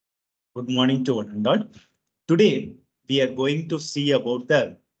Good morning to one and all. Today, we are going to see about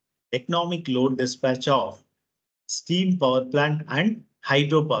the economic load dispatch of steam power plant and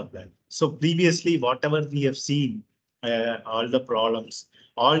hydro power plant. So previously, whatever we have seen, all the problems,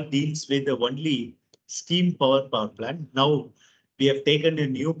 all deals with the only steam power plant. Now we have taken a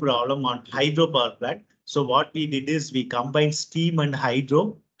new problem on hydro power plant. So what we did is we combined steam and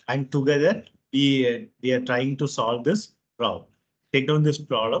hydro, and together we are trying to solve this problem. Take down this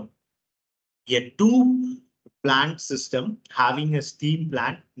problem. A two plant system having a steam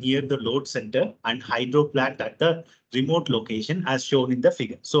plant near the load center and hydro plant at the remote location as shown in the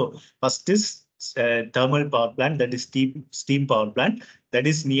figure. So first is thermal power plant, that is steam power plant that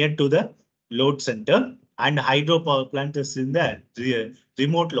is near to the load center, and hydro power plant is in the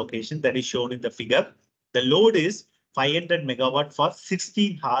remote location that is shown in the figure. The load is 500 megawatt for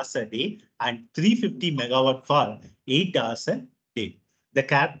 16 hours a day and 350 megawatt for 8 hours a day. The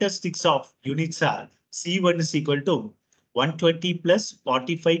characteristics of units are C1 is equal to 120 plus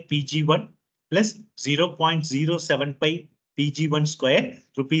 45 PG1 plus 0.075 PG1 square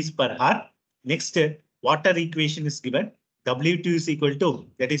rupees per hour. Next, water equation is given. W2 is equal to,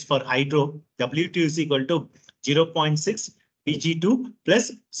 that is for hydro, W2 is equal to 0.6 PG2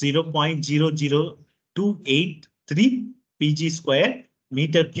 plus 0.00283 PG square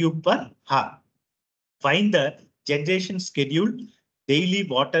meter cube per hour. Find the generation schedule, daily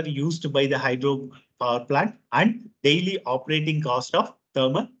water used by the hydro power plant, and daily operating cost of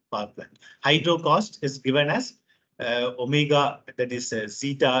thermal power plant. Hydro cost is given as omega, that is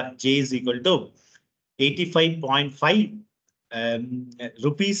zeta j is equal to 85.5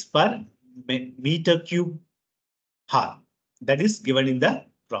 rupees per meter cube hour. That is given in the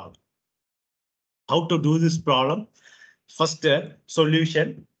problem. How to do this problem? First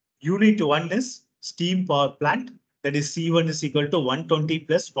solution, unit 1 is steam power plant, that is C1 is equal to 120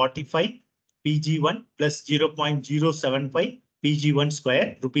 plus 45 PG1 plus 0.075 PG1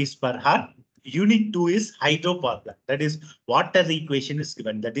 square rupees per hour. Unit 2 is hydro power plant, that is water equation is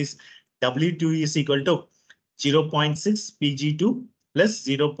given, that is W2 is equal to 0.6 PG2 plus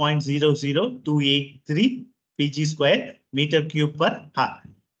 0.00283 PG square meter cube per hour.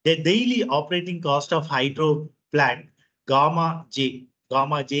 The daily operating cost of hydro plant gamma j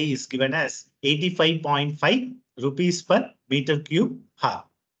is given as 85.5 rupees per meter cube hour.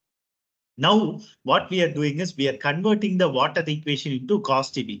 Now, what we are doing is we are converting the water equation into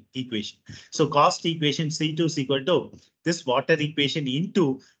cost equation. So cost equation C2 is equal to this water equation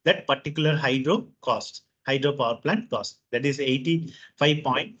into that particular hydro power plant cost, that is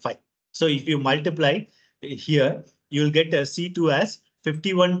 85.5. So if you multiply here, you'll get a C2 as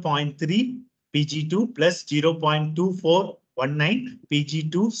 51.3 PG2 plus 0.2419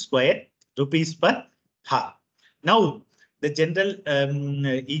 PG2 square rupees per hour. Now, the general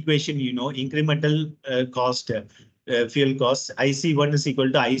equation, incremental cost, fuel cost, IC1 is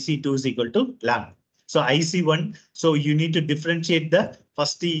equal to IC2 is equal to lambda. So IC1, so you need to differentiate the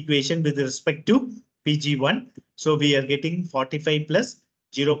first equation with respect to PG1. So we are getting 45 plus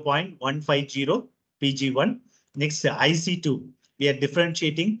 0.150 PG1. Next, IC2, we are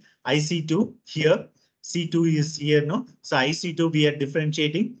differentiating IC2 here. C2 is here, no? So IC2, we are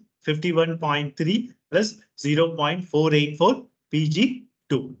differentiating 51.3 plus 0.484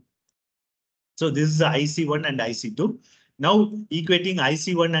 PG2. So this is the IC1 and IC2. Now equating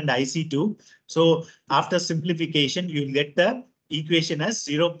IC1 and IC2. So after simplification, you'll get the equation as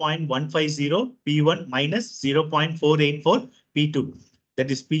 0.150 P1 minus 0.484 P2.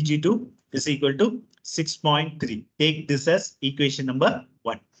 That is PG2 is equal to 6.3. Take this as equation number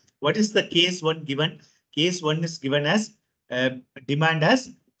 1. What is the case 1 given? Case 1 is given as demand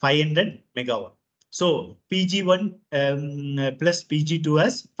as 500 megawatt. So PG1 plus PG2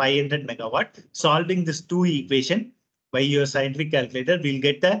 as 500 megawatt. Solving this two equation by your scientific calculator, we'll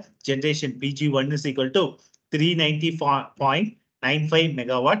get the generation PG1 is equal to 394.95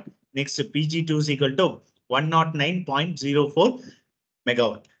 megawatt. Next, PG2 is equal to 109.04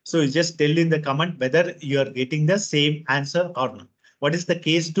 megawatt. So you just tell in the comment whether you are getting the same answer or not. What is the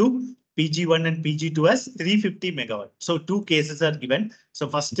case 2? PG1 and PG2 as 350 megawatt. So two cases are given. So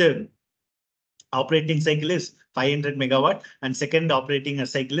first operating cycle is 500 megawatt and second operating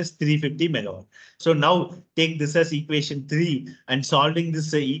cycle is 350 megawatt. So now take this as equation 3 and solving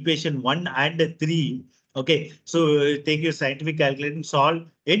this equation 1 and 3. Okay, so take your scientific calculator and solve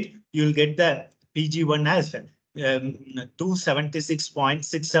it. You'll get the PG1 as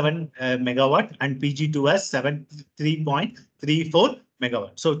 276.67 megawatt and PG2 as 73.34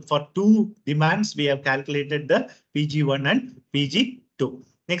 megawatt. So for two demands, we have calculated the PG1 and PG2.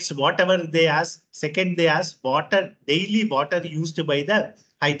 Next, whatever they ask, second they ask daily water used by the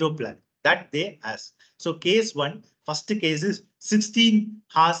hydro plant that they ask. So case 1, first case is 16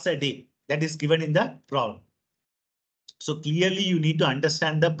 hours a day. That is given in the problem. So clearly you need to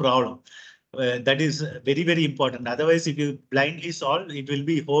understand the problem. That is very, very important. Otherwise, if you blindly solve, it will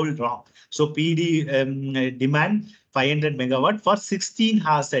be whole wrong. So PD demand 500 megawatt for 16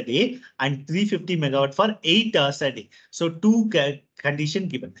 hours a day and 350 megawatt for 8 hours a day. So two condition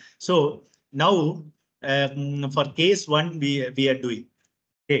given. So now for case 1, we are doing.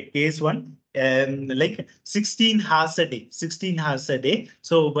 Okay, case 1, like 16 hours a day, 16 hours a day.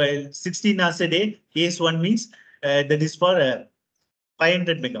 So by 16 hours a day, case 1 means that is for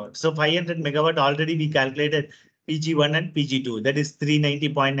 500 megawatt. So 500 megawatt already we calculated PG1 and PG2. That is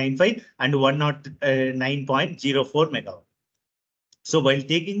 390.95 and 109.04 megawatt. So while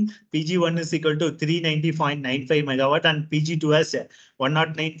taking PG1 is equal to 390.95 megawatt and PG2 as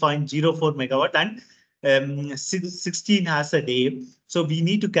 109.04 megawatt and 16 hours a day. So we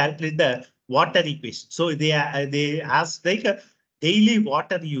need to calculate the water equation. So they ask like a daily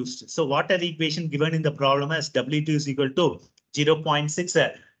water used. So water equation given in the problem as W2 is equal to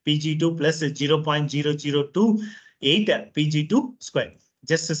 0.6 PG2 plus 0.0028 PG2 square.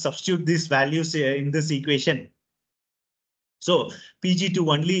 Just to substitute these values in this equation. So PG2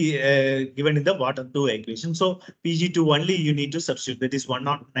 only given in the water 2 equation. So PG2 only you need to substitute, that is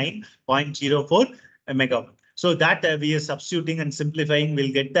 109.04 megawatt. So that we are substituting and simplifying,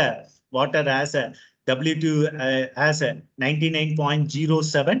 will get the water as a W2 as a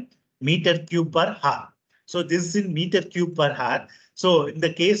 99.07 meter cube per hour. So this is in meter cube per hour. So in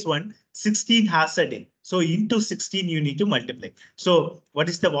the case 1, 16 hours a day. So into 16 you need to multiply. So what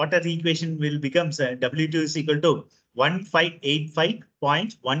is the water equation will becomes W2 is equal to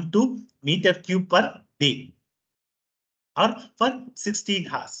 1585.12 meter cube per day, or for 16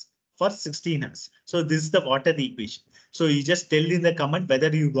 hours. For 16 hours. So this is the water equation. So you just tell in the comment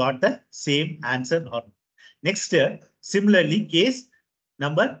whether you got the same answer or not. Next, similarly, case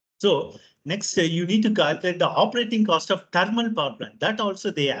number. So next, you need to calculate the operating cost of thermal power plant. That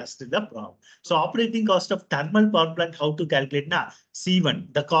also they asked in the problem. So operating cost of thermal power plant, how to calculate now?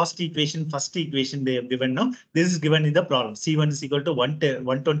 C1, the cost equation, first equation they have given now. This is given in the problem. C1 is equal to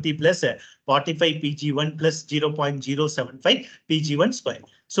 120 plus 45 PG1 plus 0.075 PG1 square.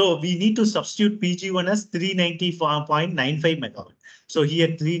 So we need to substitute PG1 as 390.95 megawatt. So here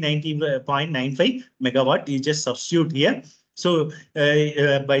 390.95 megawatt, you just substitute here. So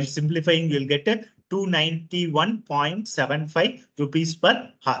by simplifying, you'll get a 291.75 rupees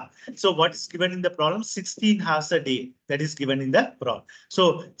per hour. So what is given in the problem? 16 hours a day. That is given in the problem.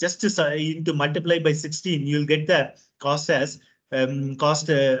 So just to multiply by 16, you'll get the cost as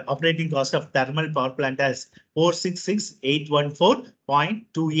operating cost of thermal power plant as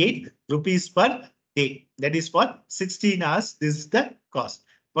 466,814.28 rupees per day. That is for 16 hours. This is the cost.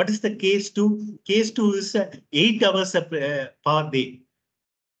 What is the case 2? Case 2 is 8 hours per day.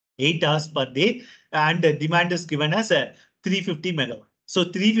 8 hours per day, and demand is given as 350 megawatt. So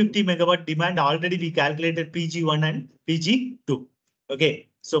 350 megawatt demand already we calculated PG1 and PG2. Okay.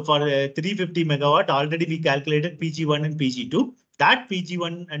 So for 350 megawatt already we calculated PG1 and PG2. That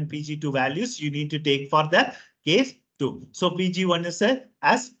PG1 and PG2 values you need to take for the case 2. So PG1 is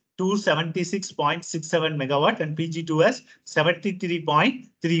as 276.67 megawatt and PG2 as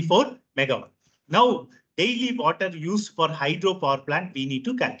 73.34 megawatt. Now, daily water used for hydro power plant we need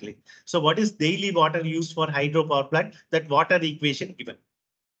to calculate. So what is daily water used for hydro power plant? That water equation given.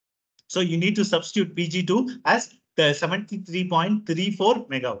 So you need to substitute PG2 as the 73.34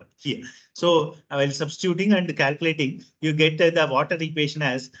 megawatt here. So while substituting and calculating, you get the water equation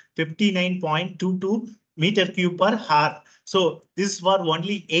as 59.22 meter cube per hour. So this is for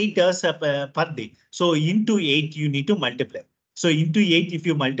only 8 hours per day. So into 8 you need to multiply. So into 8 if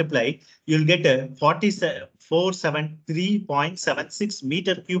you multiply, you'll get a 473.76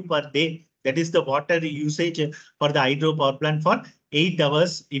 meter cube per day. That is the water usage for the hydro power plant for 8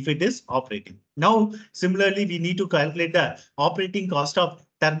 hours if it is operating. Now, similarly, we need to calculate the operating cost of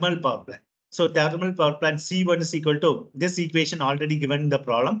thermal power plant. So thermal power plant C1 is equal to this equation already given in the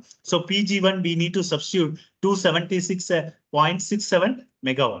problem. So PG1 we need to substitute 276.67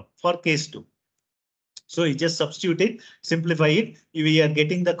 megawatt for case 2. So you just substitute it, simplify it. We are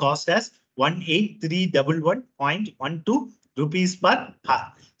getting the cost as 18311.12 rupees per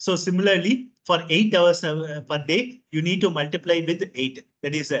hour. So similarly, for 8 hours per day, you need to multiply with 8.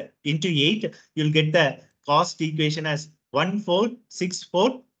 That is into 8, you'll get the cost equation as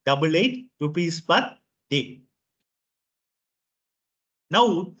 146488 rupees per day.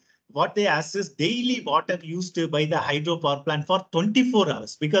 Now, what they ask is daily water used by the hydro power plant for 24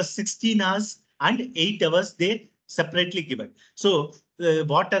 hours, because 16 hours and 8 hours they separately given. So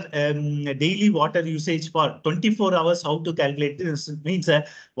water daily water usage for 24 hours. How to calculate this means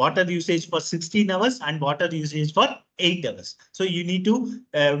water usage for 16 hours and water usage for 8 hours. So you need to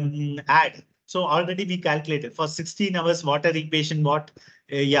add. So already we calculated for 16 hours water equation.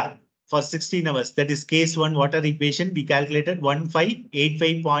 Yeah, for 16 hours, that is case one water equation, we calculated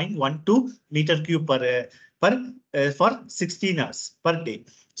 1585.12 meter cube for 16 hours per day.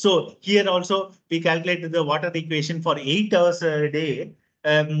 So here also we calculated the water equation for 8 hours a day.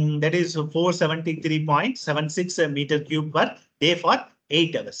 That is 473.76 meter cube per day for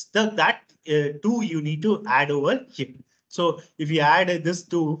 8 hours. So that two you need to add over here. So if you add this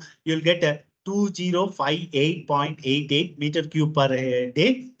two, you'll get a 2058.88 meter cube per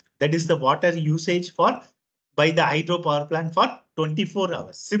day. That is the water usage for by the hydropower plant for 24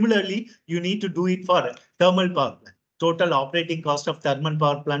 hours. Similarly, you need to do it for thermal power plant. Total operating cost of thermal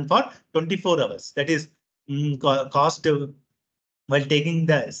power plant for 24 hours. That is cost while taking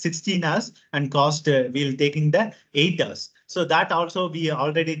the 16 hours and cost while taking the 8 hours. So that also we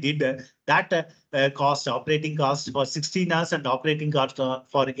already did that cost, operating cost for 16 hours and operating cost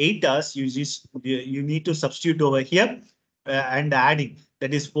for 8 hours. You need to substitute over here and adding,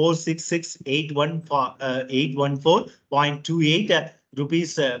 that is 466,814.28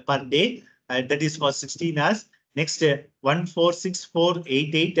 rupees per day. That is for 16 hours. Next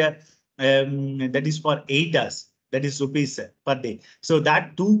 146488, that is for 8 hours. That is rupees per day. So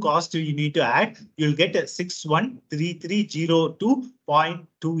that two costs you need to add, you'll get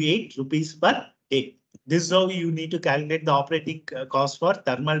 613302.28 rupees per day. This is how you need to calculate the operating cost for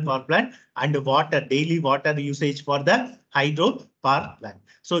thermal power plant and daily water usage for the hydro power plant.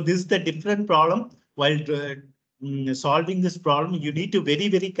 So this is the different problem. While solving this problem, you need to very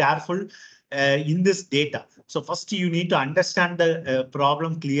careful in this data. So first you need to understand the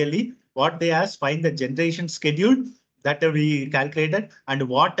problem clearly. What they ask, find the generation schedule that we calculated and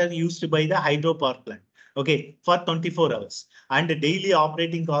water used by the hydropower plant. Okay, for 24 hours and the daily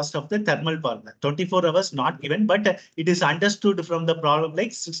operating cost of the thermal power plant. 24 hours not given, but it is understood from the problem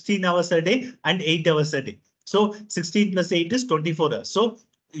like 16 hours a day and 8 hours a day. So 16 plus 8 is 24 hours. So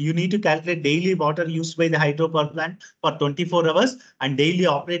you need to calculate daily water used by the hydropower plant for 24 hours and daily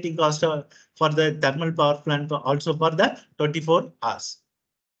operating cost for the thermal power plant also for the 24 hours.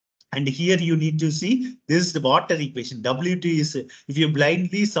 And here you need to see this is the water equation. W2 is, if you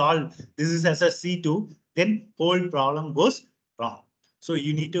blindly solve this is as a C2, then whole problem goes wrong. So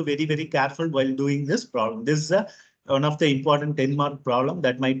you need to very careful while doing this problem. This is one of the important 10-mark problem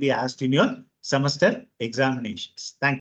that might be asked in your semester examinations. Thank you.